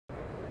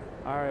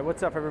All right,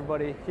 what's up,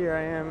 everybody? Here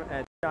I am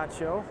at SHOT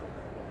Show.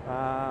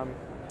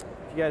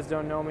 If you guys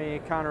don't know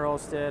me, Conor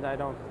Olstad. I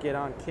don't get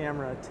on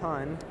camera a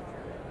ton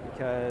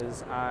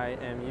because I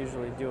am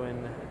usually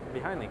doing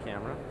behind the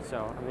camera.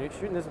 So I'm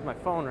shooting this with my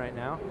phone right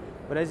now.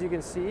 But as you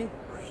can see,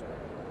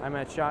 I'm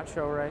at SHOT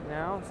Show right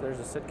now. So there's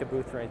a Sitka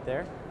booth right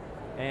there,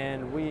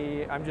 and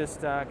I'm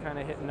just kind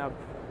of hitting up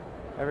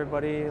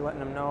everybody, letting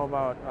them know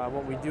about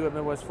what we do at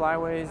Midwest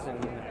Flyways,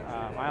 and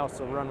I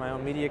also run my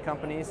own media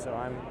company, so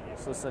I'm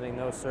soliciting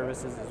those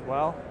services as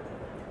well.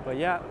 But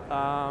yeah,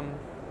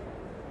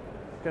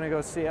 gonna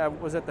go see. I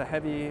was at the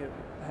heavy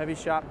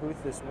shot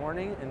booth this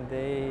morning, and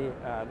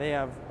they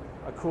have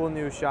a cool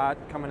new shot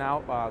coming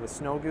out, the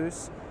Snow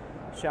Goose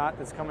shot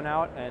that's coming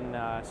out, and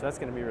so that's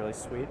gonna be really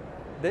sweet.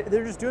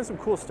 They're just doing some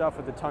cool stuff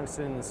with the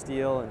tungsten and the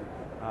steel,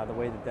 and the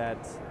way that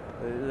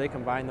they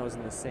combine those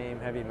in the same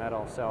heavy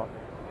metal. So.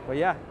 But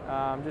yeah,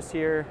 I'm just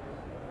here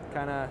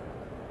kind of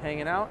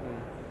hanging out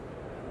and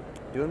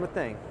doing my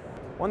thing.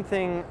 One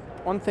thing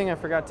I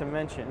forgot to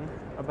mention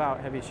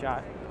about heavy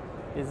shot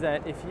is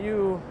that if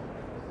you,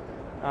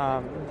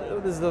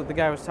 this is the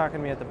guy who was talking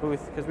to me at the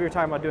booth, because we were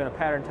talking about doing a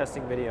pattern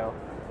testing video,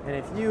 and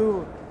if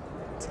you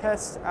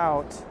test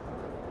out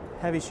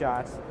heavy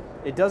shot,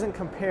 it doesn't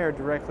compare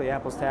directly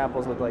apples to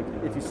apples with, like,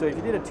 if you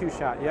did a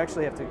 2-shot, you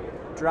actually have to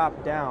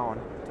drop down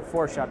to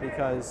 4-shot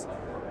because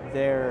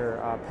their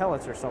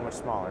pellets are so much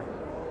smaller,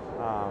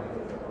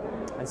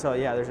 and so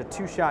yeah, there's a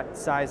 2-shot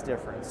size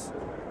difference.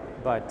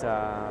 But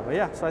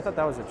yeah, so I thought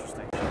that was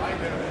interesting.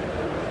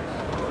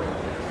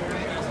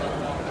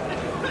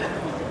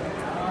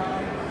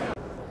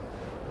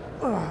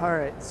 All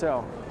right,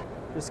 so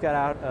just got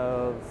out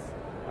of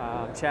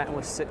chatting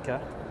with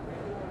Sitka,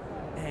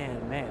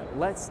 and man,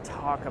 let's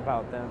talk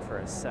about them for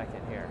a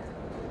second here.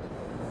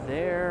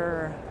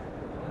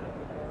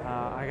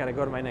 I got to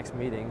go to my next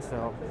meeting,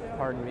 so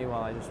pardon me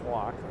while I just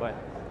walk, but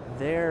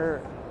they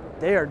are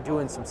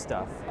doing some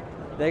stuff.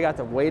 They got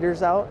the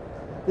waders out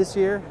this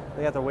year.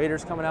 They got the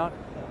waders coming out.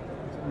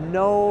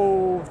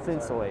 No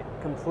thinsulate,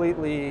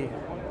 completely,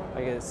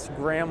 I guess,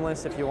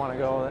 gramless if you want to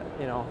go,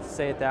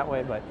 say it that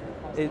way, but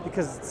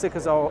because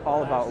Sitka's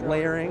all about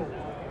layering,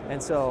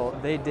 and so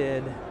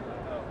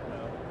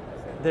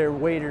their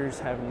waders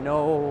have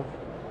no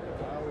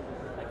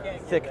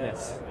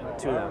thickness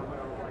to them.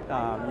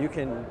 You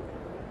can,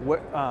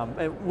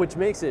 which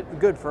makes it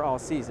good for all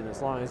season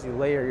as long as you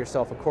layer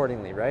yourself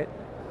accordingly, right?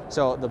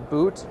 So the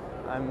boot,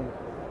 I'm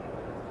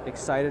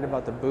excited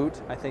about the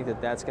boot. I think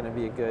that's going to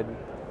be a good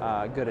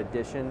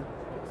addition.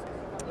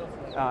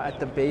 At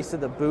the base of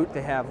the boot,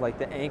 they have, like,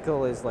 the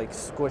ankle is like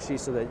squishy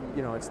so that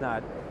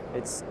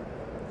it's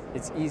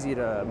easy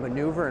to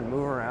maneuver and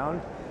move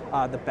around.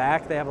 The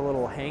back, they have a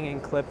little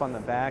hanging clip on the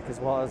back as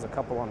well as a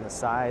couple on the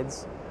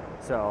sides,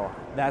 so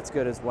that's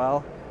good as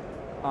well.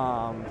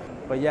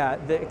 But yeah,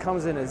 it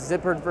comes in a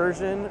zippered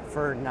version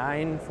for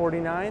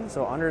 $949,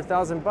 so under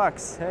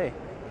 $1,000. Hey,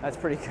 that's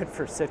pretty good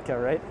for Sitka,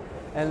 right?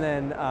 And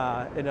then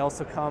it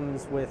also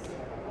comes with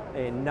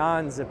a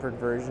non-zippered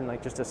version,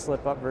 like just a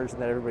slip-up version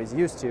that everybody's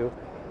used to,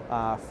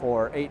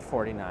 for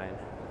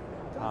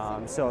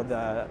 $849. So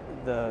the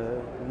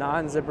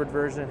non-zippered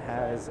version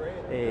has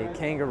a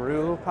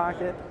kangaroo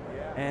pocket,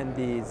 and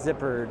the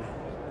zippered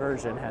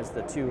version has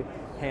the 2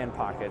 hand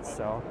pockets.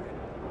 So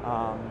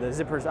the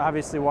zipper's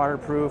obviously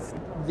waterproof.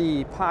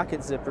 The pocket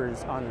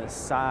zippers on the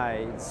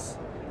sides,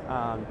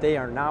 they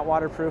are not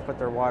waterproof, but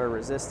they're water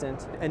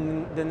resistant.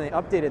 And then they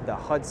updated the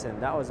Hudson.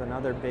 That was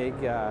another big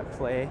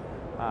play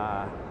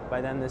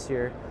by them this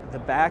year. The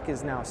back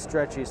is now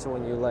stretchy, so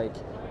when you, like,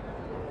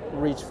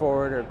 reach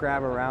forward or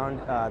grab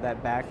around,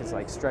 that back is,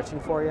 like, stretching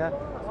for you.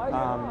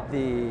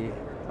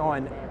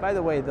 And by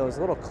the way, those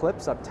little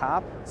clips up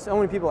top, so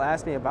many people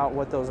ask me about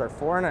what those are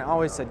for, and I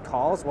always said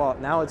calls. Well,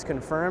 now it's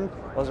confirmed.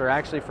 Those are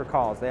actually for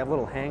calls. They have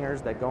little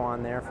hangers that go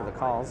on there for the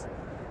calls.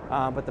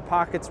 But the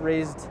pockets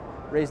raised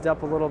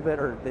up a little bit,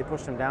 or they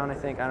pushed them down, I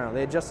think. I don't know.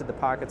 They adjusted the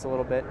pockets a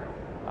little bit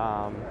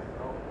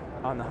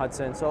on the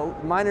Hudson. So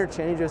minor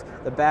changes.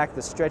 The back,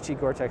 the stretchy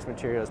Gore-Tex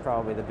material is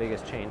probably the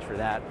biggest change for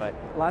that. But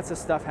lots of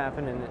stuff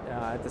happening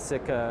at the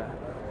Sitka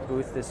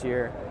booth this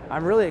year.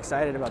 I'm really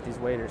excited about these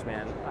waders,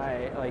 man.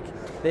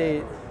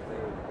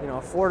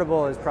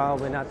 Affordable is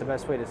probably not the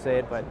best way to say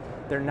it, but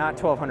they're not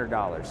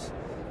 $1,200.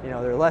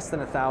 They're less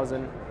than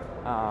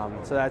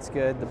 $1,000, so that's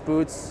good. The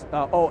boots,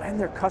 and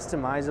they're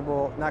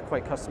customizable. Not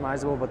quite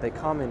customizable, but they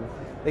come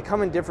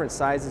in different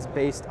sizes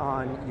based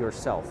on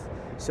yourself.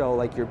 So,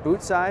 like, your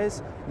boot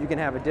size, you can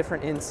have a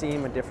different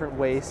inseam, a different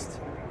waist,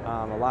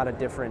 a lot of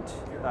different,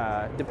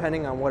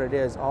 depending on what it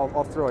is.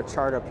 I'll throw a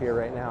chart up here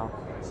right now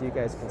so you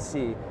guys can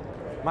see.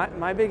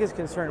 My biggest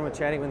concern with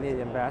chatting with the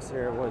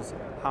ambassador was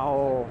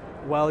how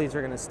well these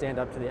are going to stand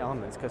up to the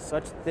elements, because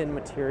such thin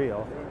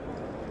material,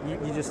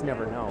 you just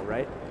never know,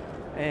 right?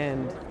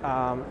 And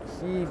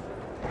he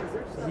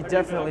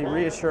definitely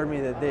reassured me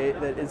that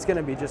it's going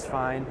to be just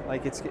fine.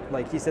 Like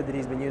he said that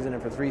he's been using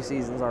it for 3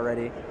 seasons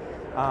already,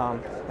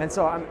 and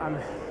so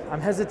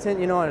I'm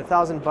hesitant, at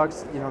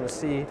 $1,000, to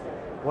see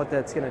what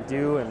that's going to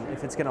do and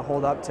if it's going to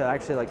hold up to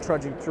actually like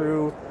trudging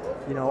through,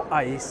 you know,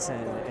 ice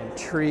and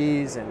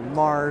trees and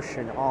marsh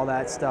and all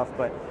that stuff.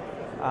 But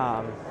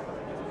I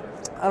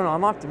don't know,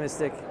 I'm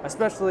optimistic,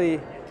 especially,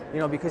 you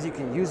know, because you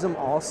can use them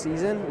all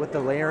season with the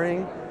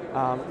layering.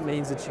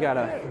 Means that you got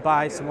to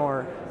buy some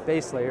more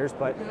base layers.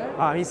 But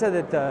he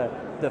said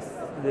that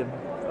the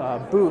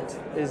boot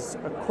is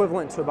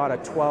equivalent to about a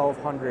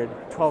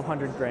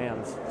 1,200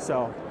 grams.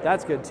 So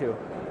that's good too.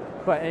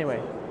 But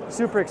anyway,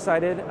 super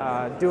excited,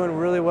 doing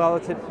really well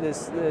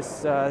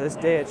this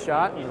day at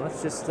SHOT, and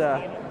let's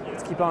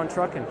keep on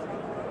trucking.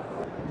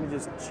 We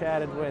just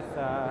chatted with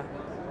a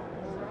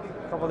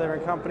couple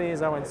different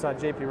companies. I went and saw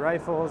JP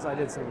Rifles. I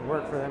did some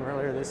work for them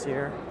earlier this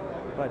year,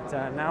 but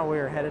now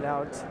we're headed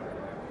out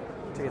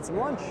to get some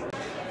lunch.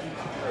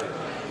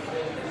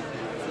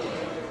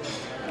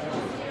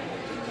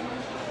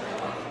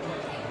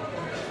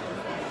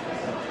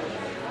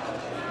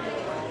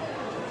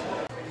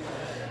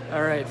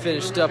 All right,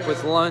 finished up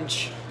with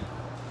lunch.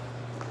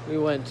 We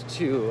went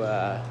to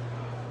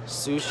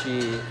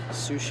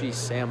Sushi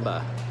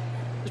Samba.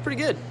 It was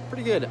pretty good,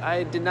 pretty good.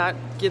 I did not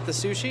get the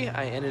sushi.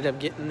 I ended up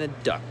getting the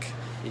duck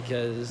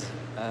because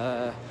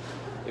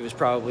it was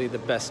probably the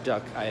best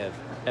duck I have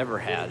ever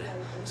had.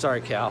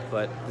 Sorry, Cal,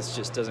 but this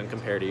just doesn't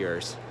compare to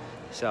yours.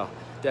 So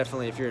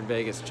definitely, if you're in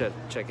Vegas,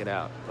 check it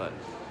out. But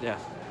yeah,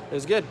 it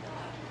was good.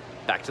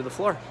 Back to the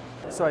floor.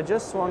 So I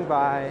just swung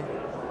by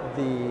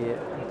the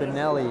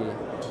Benelli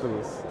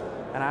booth,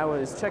 and I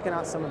was checking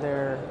out some of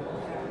their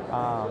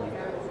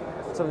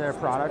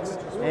products,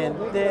 and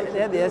they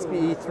had the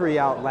SBE3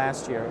 out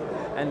last year,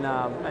 and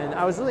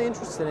I was really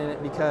interested in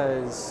it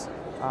because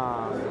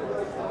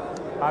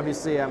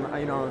obviously I'm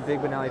a big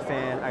Benelli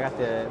fan. I got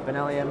the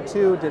Benelli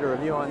M2, did a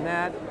review on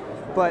that,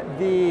 but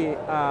the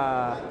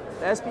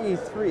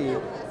SBE3,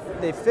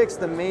 they fixed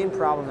the main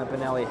problem that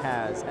Benelli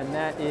has, and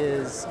that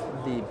is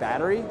the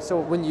battery. So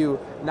when you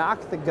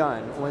knock the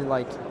gun, when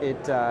like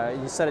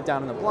you set it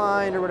down in the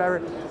blind or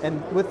whatever,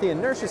 and with the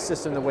inertia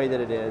system the way that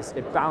it is,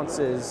 it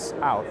bounces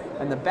out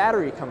and the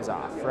battery comes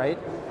off, right?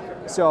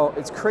 So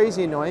it's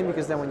crazy annoying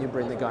because then when you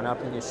bring the gun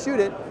up and you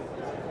shoot it,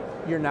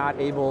 you're not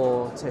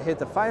able to hit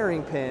the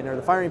firing pin, or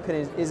the firing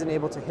pin isn't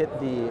able to hit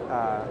the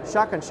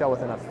shotgun shell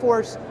with enough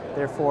force,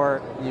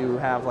 therefore you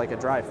have like a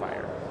dry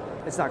fire.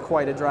 It's not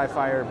quite a dry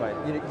fire, but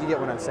you get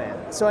what I'm saying.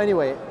 So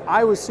anyway,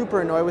 I was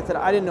super annoyed with it.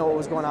 I didn't know what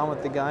was going on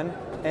with the gun.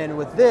 And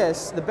with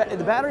this, the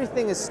battery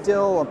thing is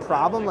still a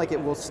problem. Like,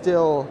 it will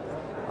still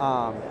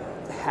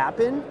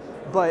happen,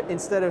 but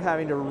instead of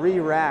having to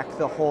re-rack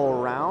the whole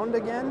round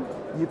again,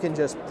 you can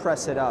just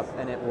press it up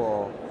and it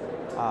will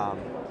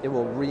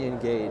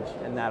re-engage,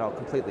 and that'll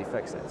completely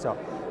fix it. So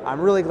I'm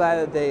really glad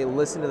that they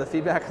listened to the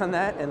feedback on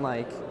that and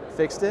like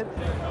fixed it.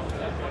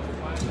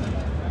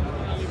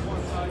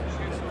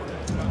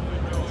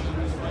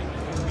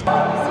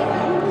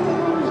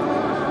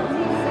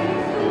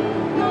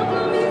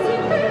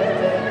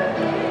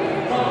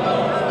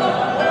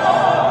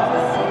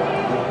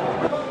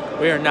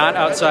 We are not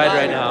outside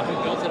right now.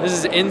 This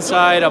is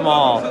inside a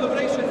mall.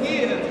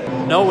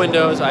 No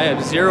windows. I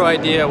have zero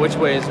idea which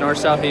way is north,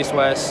 south, east,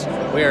 west.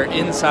 We are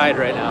inside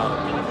right now.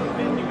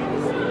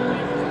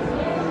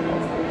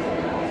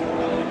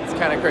 It's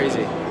kind of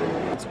crazy.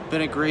 It's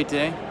been a great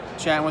day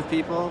chatting with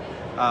people.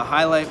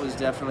 Highlight was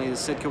definitely the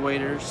Sitka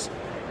waders.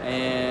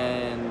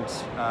 And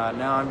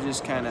now I'm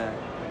just kind of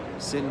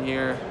sitting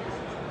here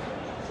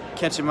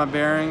catching my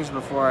bearings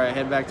before I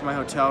head back to my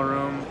hotel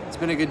room. It's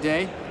been a good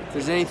day. If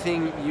there's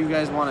anything you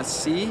guys want to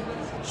see,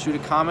 shoot a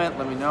comment,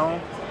 let me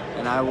know,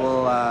 and I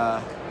will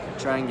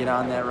try and get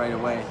on that right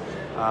away.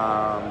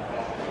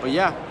 But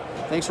yeah,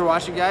 thanks for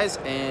watching, guys,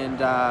 and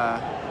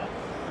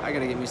I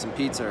gotta get me some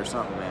pizza or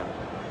something, man.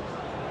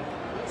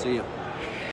 See you.